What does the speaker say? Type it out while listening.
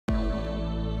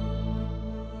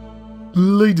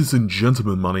Ladies and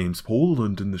gentlemen, my name's Paul,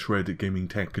 and in this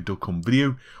RedditGamingTech.com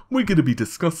video, we're going to be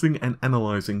discussing and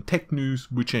analysing tech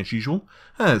news which, as usual,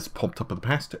 has popped up in the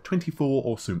past 24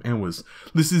 or so hours.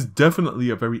 This is definitely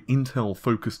a very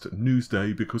Intel-focused news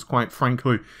day because, quite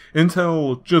frankly,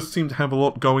 Intel just seem to have a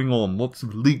lot going on, lots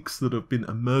of leaks that have been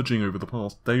emerging over the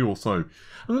past day or so.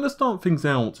 I'm going to start things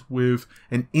out with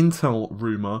an Intel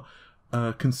rumour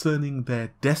concerning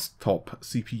their desktop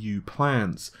CPU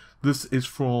plans. This is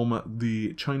from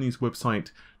the Chinese website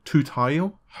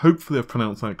Tutile. Hopefully I've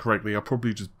pronounced that correctly. I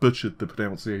probably just butchered the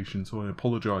pronunciation, so I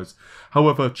apologise.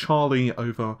 However, Charlie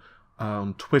over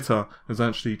Twitter has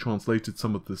actually translated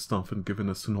some of this stuff and given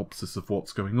a synopsis of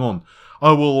what's going on.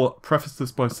 I will preface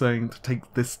this by saying to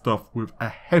take this stuff with a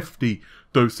hefty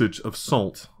dosage of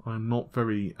salt. I'm not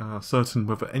very certain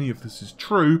whether any of this is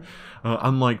true,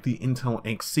 unlike the Intel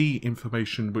XC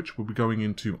information which we'll be going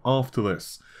into after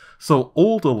this. So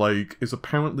Alder Lake is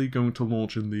apparently going to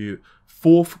launch in the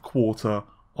fourth quarter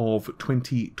of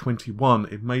 2021.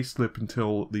 It may slip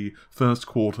until the first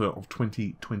quarter of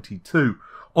 2022.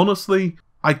 Honestly,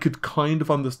 I could kind of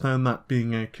understand that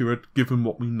being accurate given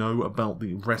what we know about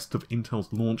the rest of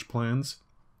Intel's launch plans.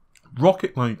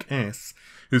 Rocket Lake S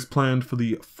is planned for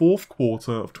the fourth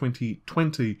quarter of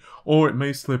 2020, or it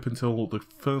may slip until the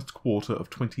first quarter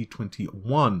of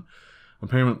 2021.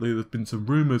 Apparently there's been some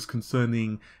rumours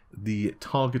concerning the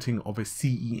targeting of a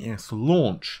CES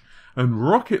launch, and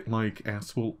Rocket Lake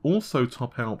S will also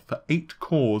top out for 8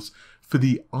 cores for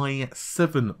the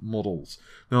i7 models.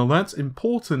 Now that's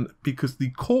important because the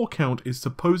core count is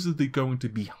supposedly going to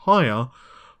be higher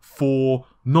for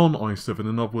non-i7.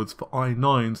 In other words, for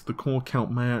i9s, the core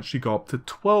count may actually go up to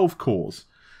 12 cores.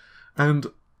 And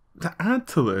to add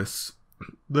to this,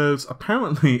 there's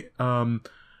apparently a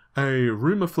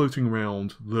rumour floating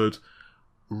around that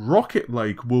Rocket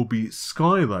Lake will be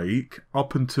Skylake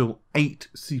up until 8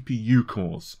 CPU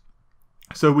cores.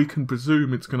 So we can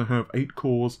presume it's going to have 8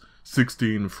 cores,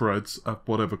 16 threads at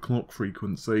whatever clock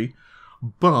frequency,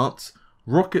 but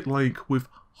Rocket Lake with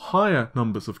higher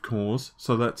numbers of cores,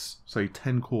 so let's say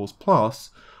 10 cores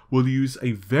plus, will use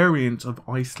a variant of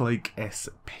Ice Lake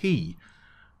SP,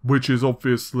 which is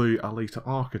obviously a later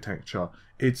architecture.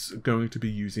 It's going to be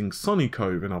using Sunny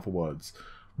Cove, in other words,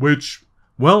 which,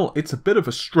 well, it's a bit of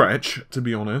a stretch, to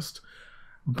be honest,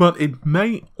 but it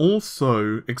may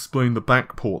also explain the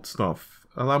backport stuff.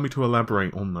 Allow me to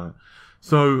elaborate on that.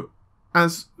 So,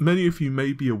 as many of you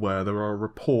may be aware, there are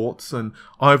reports, and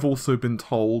I've also been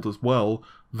told as well,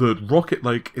 that Rocket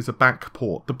Lake is a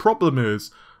backport. The problem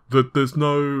is that there's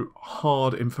no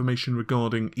hard information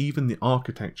regarding even the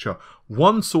architecture.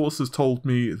 One source has told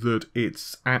me that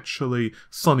it's actually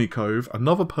Sunny Cove,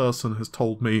 another person has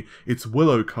told me it's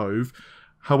Willow Cove.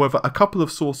 However, a couple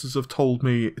of sources have told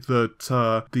me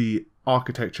that the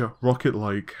architecture, Rocket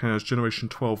Lake, has Generation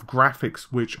 12 graphics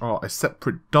which are a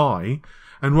separate die,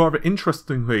 and rather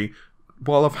interestingly,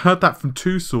 while I've heard that from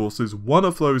 2 sources, one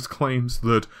of those claims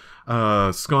that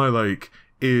Skylake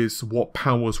is what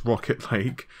powers Rocket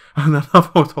Lake, and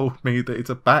another told me that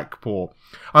it's a backport.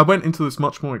 I went into this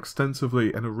much more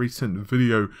extensively in a recent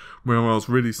video where I was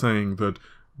really saying that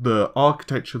the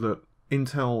architecture that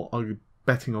Intel are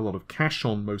betting a lot of cash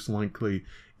on, most likely,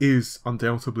 is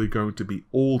undoubtedly going to be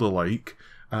Alder Lake,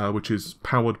 which is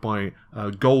powered by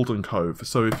Golden Cove.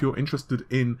 So if you're interested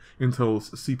in Intel's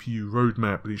CPU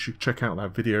roadmap, you should check out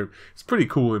that video. It's pretty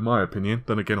cool in my opinion.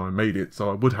 Then again, I made it,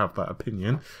 so I would have that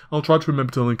opinion. I'll try to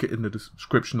remember to link it in the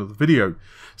description of the video.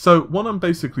 So what I'm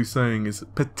basically saying is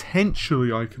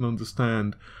potentially I can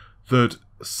understand that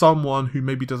someone who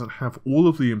maybe doesn't have all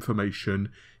of the information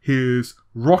hears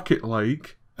Rocket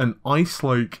Lake and Ice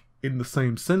Lake in the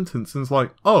same sentence and is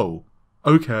like, oh,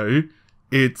 okay,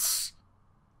 it's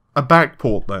a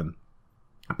backport then.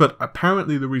 But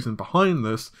apparently the reason behind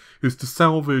this is to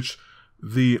salvage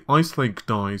the Ice Lake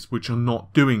dies which are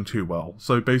not doing too well.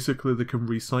 So basically they can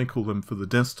recycle them for the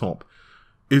desktop.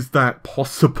 Is that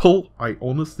possible? I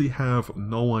honestly have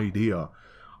no idea.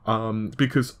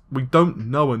 Because we don't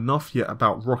know enough yet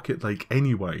about Rocket Lake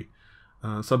anyway.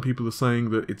 Some people are saying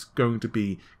that it's going to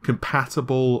be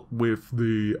compatible with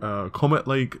the Comet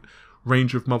Lake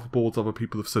range of motherboards. Other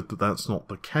people have said that that's not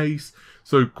the case.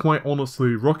 So quite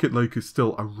honestly, Rocket Lake is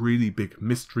still a really big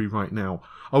mystery right now.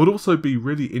 I would also be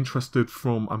really interested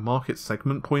from a market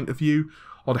segment point of view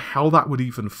on how that would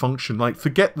even function. Like,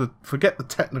 forget the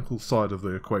technical side of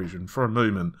the equation for a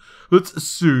moment. Let's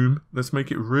assume, let's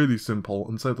make it really simple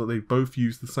and say that they both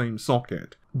use the same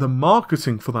socket. The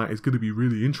marketing for that is going to be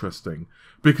really interesting,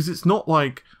 because it's not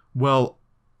like, well,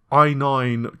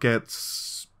 i9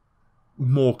 gets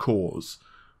more cores,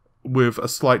 with a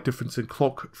slight difference in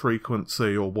clock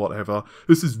frequency or whatever.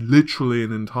 This is literally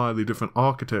an entirely different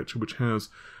architecture which has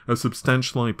a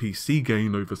substantial IPC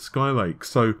gain over Skylake.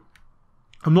 So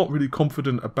I'm not really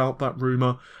confident about that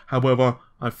rumour. However,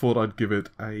 I thought I'd give it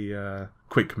a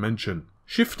quick mention.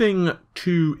 Shifting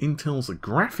to Intel's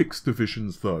graphics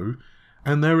divisions though,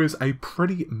 and there is a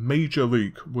pretty major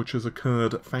leak which has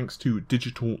occurred thanks to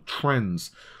Digital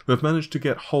Trends. They've managed to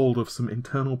get hold of some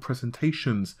internal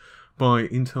presentations by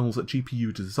Intel's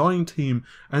GPU design team,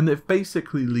 and they've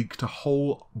basically leaked a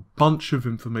whole bunch of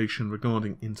information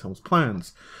regarding Intel's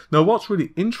plans. Now what's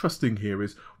really interesting here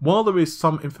is, while there is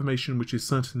some information which is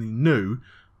certainly new,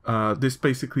 this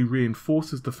basically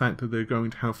reinforces the fact that they're going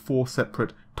to have 4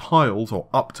 separate tiles, or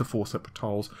up to 4 separate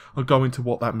tiles. I'll go into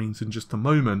what that means in just a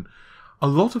moment. A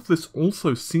lot of this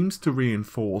also seems to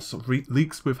reinforce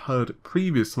leaks we've heard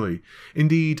previously.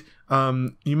 Indeed,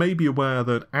 you may be aware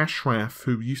that Ashraf,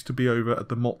 who used to be over at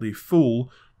the Motley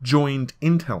Fool, joined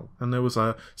Intel, and there was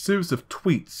a series of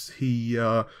tweets he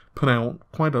put out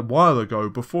quite a while ago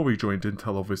before he joined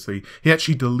Intel, obviously. He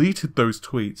actually deleted those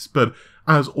tweets, but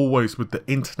as always with the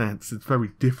internet, it's very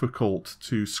difficult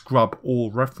to scrub all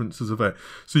references of it.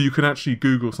 So you can actually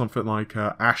Google something like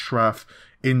Ashraf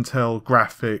Intel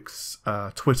graphics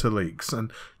Twitter leaks,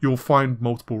 and you'll find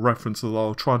multiple references.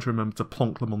 I'll try to remember to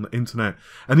plonk them on the internet.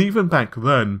 And even back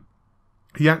then,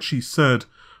 he actually said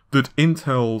that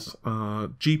Intel's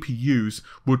GPUs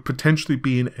would potentially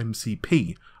be in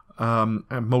MCP,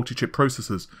 and multi-chip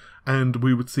processors, and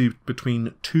we would see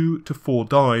between 2 to 4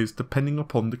 dies depending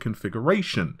upon the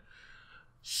configuration.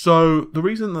 So the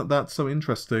reason that that's so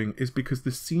interesting is because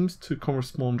this seems to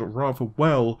correspond rather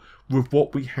well with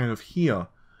what we have here.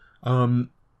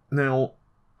 Now,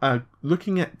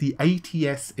 looking at the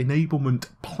ATS enablement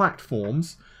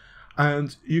platforms,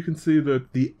 and you can see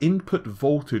that the input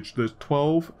voltage, there's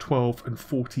 12, 12 and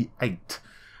 48.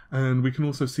 And we can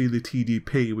also see the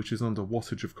TDP, which is under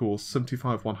wattage, of course,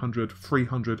 75, 100,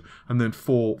 300, and then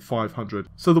 4, 500.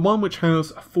 So the one which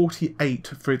has 48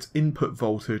 for its input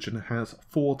voltage, and it has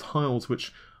 4 tiles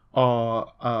which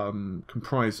are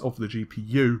comprised of the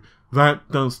GPU,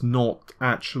 that does not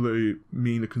actually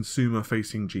mean a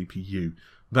consumer-facing GPU.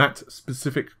 That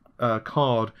specific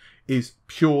card is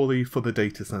purely for the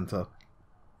data center.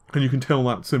 And you can tell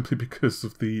that simply because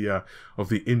of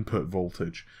the input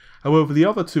voltage. However, the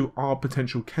other 2 are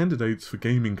potential candidates for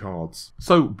gaming cards.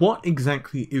 So what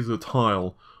exactly is a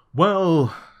tile?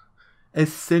 Well,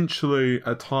 essentially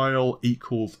a tile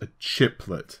equals a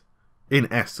chiplet, in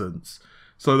essence.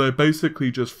 So they're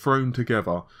basically just thrown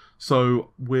together.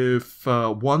 So with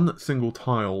one single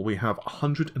tile, we have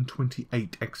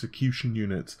 128 execution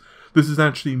units. This is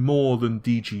actually more than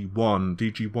DG1.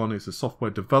 DG1 is a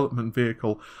software development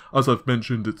vehicle. As I've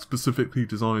mentioned, it's specifically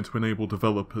designed to enable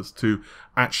developers to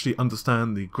actually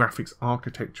understand the graphics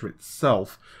architecture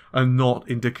itself and not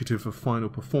indicative of final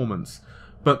performance.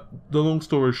 But the long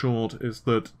story short is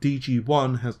that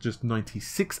DG1 has just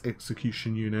 96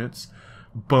 execution units,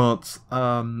 but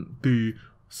the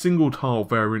single tile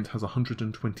variant has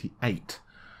 128.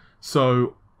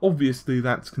 So obviously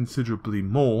that's considerably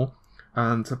more,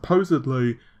 and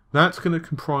supposedly that's going to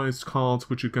comprise cards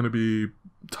which are going to be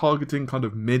targeting kind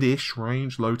of mid-ish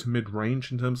range, low to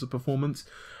mid-range in terms of performance,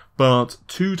 but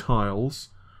 2 tiles,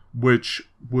 which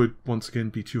would once again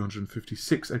be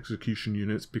 256 execution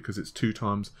units because it's 2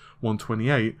 times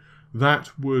 128,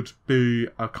 that would be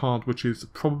a card which is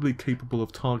probably capable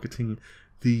of targeting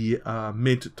the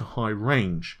mid to high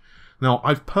range. Now,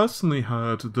 I've personally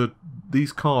heard that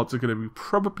these cards are going to be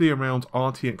probably around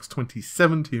RTX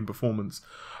 2070 in performance,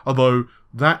 although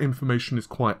that information is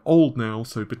quite old now,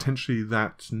 so potentially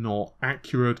that's not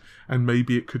accurate, and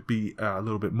maybe it could be a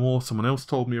little bit more. Someone else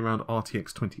told me around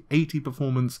RTX 2080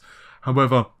 performance.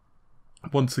 However,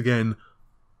 once again,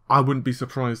 I wouldn't be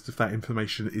surprised if that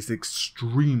information is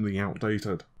extremely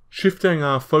outdated. Shifting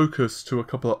our focus to a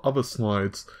couple of other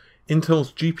slides,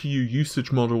 Intel's GPU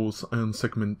usage models and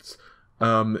segments,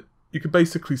 you can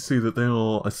basically see that they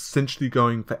are essentially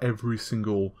going for every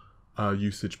single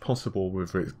usage possible,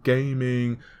 whether it's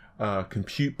gaming,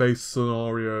 compute-based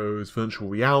scenarios, virtual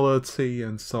reality,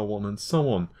 and so on and so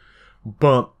on.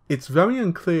 But it's very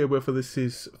unclear whether this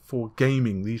is for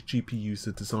gaming. These GPUs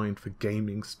are designed for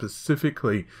gaming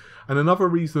specifically. And another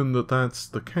reason that that's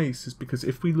the case is because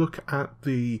if we look at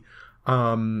the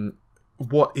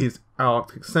what is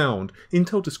Arctic Sound,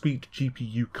 Intel Discrete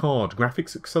GPU card,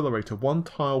 graphics accelerator, 1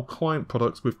 tile client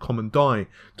products with common die,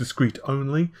 discrete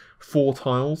only, 4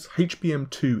 tiles,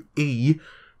 HBM2E,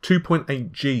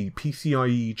 2.8G,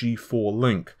 PCIe G4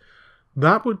 link.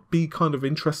 That would be kind of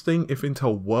interesting if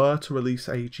Intel were to release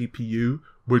a GPU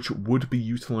which would be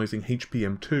utilising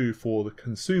HBM2 for the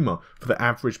consumer, for the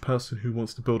average person who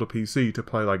wants to build a PC to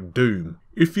play like Doom.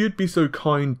 If you'd be so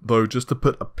kind though, just to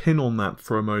put a pin on that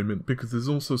for a moment, because there's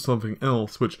also something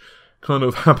else which kind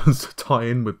of happens to tie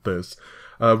in with this.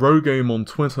 Rogame on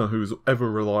Twitter, who's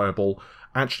ever reliable,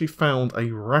 actually found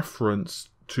a reference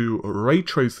to ray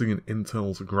tracing in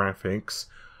Intel's graphics,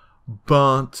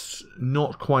 but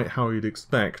not quite how you'd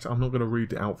expect. I'm not going to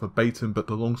read it out verbatim, but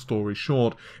the long story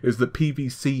short is that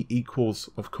PVC equals,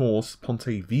 of course,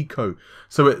 Ponte Vecchio.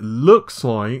 So it looks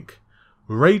like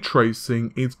ray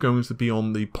tracing is going to be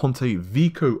on the Ponte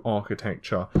Vecchio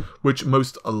architecture, which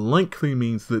most likely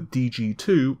means that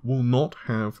DG2 will not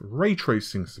have ray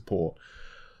tracing support.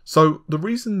 So the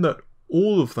reason that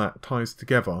all of that ties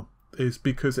together is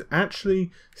because it actually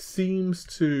seems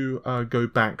to go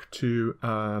back to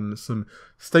some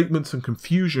statements and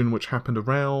confusion which happened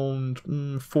around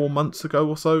 4 months ago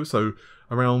or so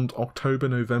around October,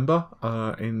 November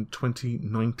in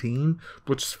 2019,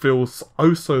 which feels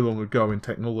oh so long ago in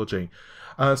technology.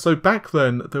 So back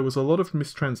then, there was a lot of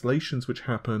mistranslations which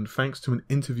happened thanks to an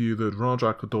interview that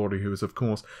Raja Koduri, who is of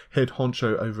course head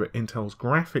honcho over at Intel's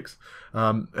graphics,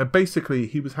 basically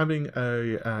he was having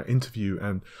a interview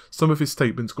and some of his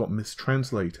statements got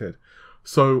mistranslated.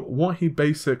 So what he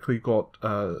basically got,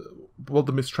 what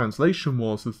the mistranslation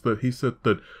was, is that he said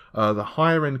that the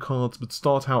higher end cards would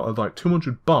start out at like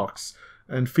 $200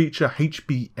 and feature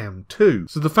HBM2.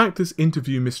 So the fact this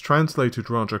interview mistranslated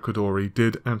Raja Koduri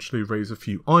did actually raise a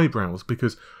few eyebrows,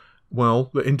 because,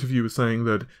 well, the interview was saying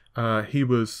that he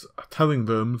was telling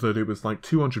them that it was like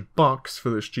 $200 for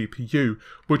this GPU,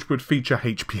 which would feature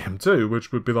HBM2,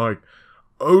 which would be like,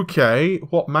 okay,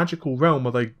 what magical realm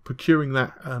are they procuring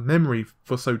that memory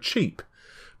for so cheap?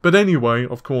 But anyway,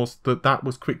 of course, that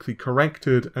was quickly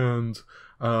corrected, and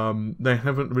they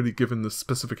haven't really given the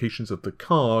specifications of the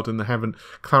card, and they haven't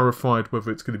clarified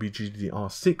whether it's going to be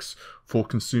GDDR6 for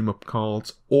consumer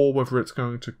cards, or whether it's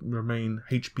going to remain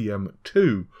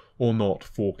HBM2 or not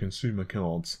for consumer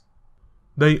cards.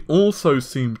 They also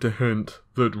seem to hint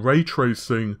that ray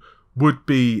tracing would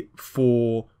be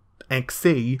for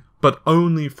XE, but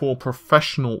only for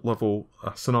professional level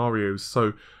scenarios.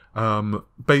 So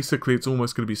basically it's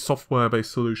almost going to be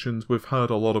software-based solutions. We've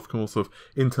heard a lot, of course, of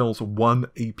Intel's One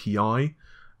API,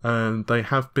 and they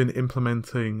have been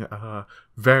implementing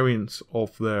variants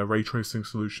of their ray tracing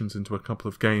solutions into a couple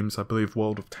of games. I believe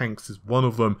World of Tanks is one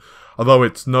of them, although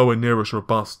it's nowhere near as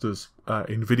robust as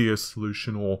Nvidia's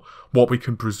solution, or what we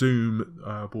can presume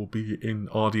will be in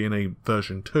RDNA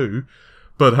version 2.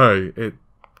 But hey, it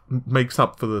makes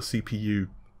up for the CPU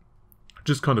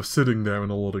just kind of sitting there in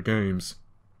a lot of games.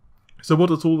 So what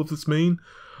does all of this mean?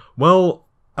 Well,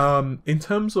 in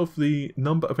terms of the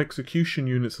number of execution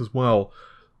units as well,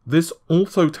 this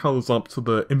also tallies up to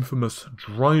the infamous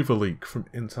driver leak from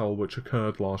Intel which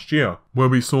occurred last year, where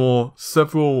we saw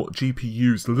several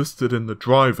GPUs listed in the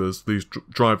drivers. These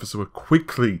drivers were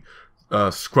quickly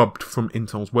scrubbed from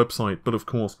Intel's website, but of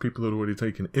course people had already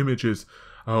taken images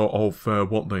of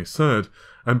what they said,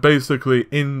 and basically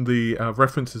in the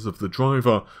references of the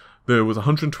driver there was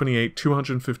 128,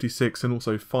 256 and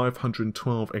also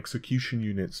 512 execution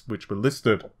units which were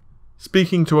listed.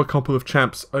 Speaking to a couple of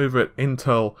chaps over at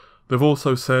Intel, they've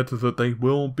also said that they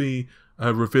will be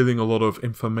revealing a lot of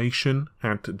information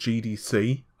at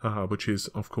GDC, which is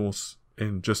of course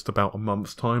in just about a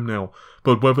month's time now.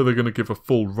 But whether they're going to give a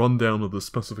full rundown of the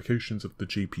specifications of the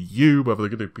GPU, whether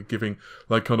they're going to be giving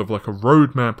like kind of like a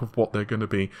roadmap of what they're going to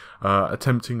be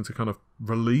attempting to kind of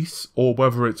release, or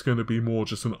whether it's going to be more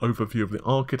just an overview of the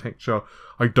architecture,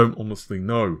 I don't honestly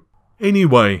know.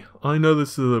 Anyway, I know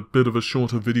this is a bit of a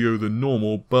shorter video than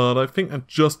normal, but I think that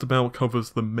just about covers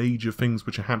the major things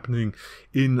which are happening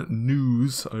in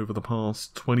news over the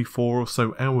past 24 or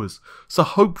so hours. So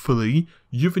hopefully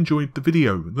you've enjoyed the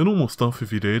video. The normal stuff,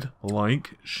 if you did,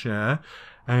 like, share,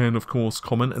 and of course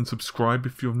comment and subscribe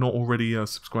if you've not already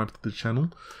subscribed to the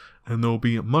channel. And there will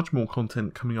be much more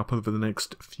content coming up over the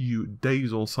next few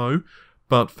days or so.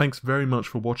 But thanks very much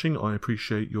for watching. I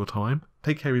appreciate your time.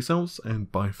 Take care of yourselves,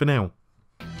 and bye for now.